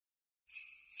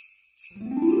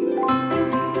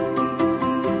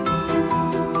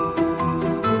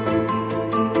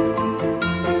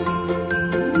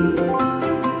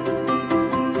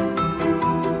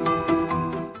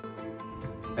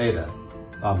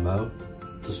I'm Mo.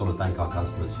 Just want to thank our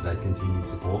customers for their continued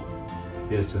support.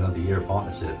 Here's to another year of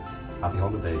partnership. Happy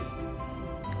holidays.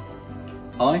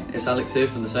 Hi, it's Alex here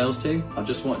from the sales team. I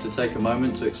just wanted to take a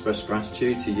moment to express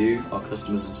gratitude to you, our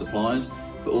customers and suppliers,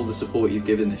 for all the support you've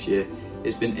given this year.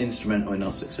 It's been instrumental in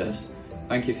our success.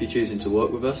 Thank you for choosing to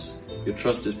work with us. Your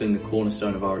trust has been the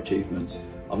cornerstone of our achievements.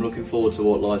 I'm looking forward to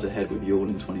what lies ahead with you all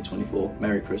in 2024.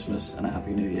 Merry Christmas and a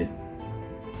Happy New Year.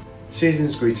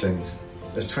 Season's greetings.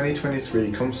 As 2023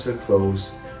 comes to a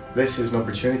close, this is an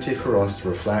opportunity for us to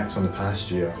reflect on the past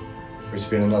year, which has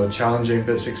been another challenging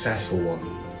but successful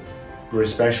one. We're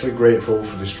especially grateful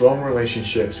for the strong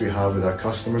relationships we have with our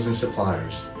customers and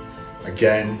suppliers.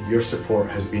 Again, your support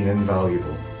has been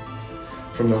invaluable.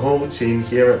 From the whole team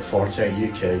here at FORTEC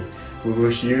UK, we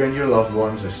wish you and your loved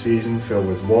ones a season filled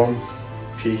with warmth,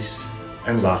 peace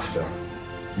and laughter.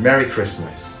 Merry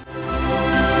Christmas!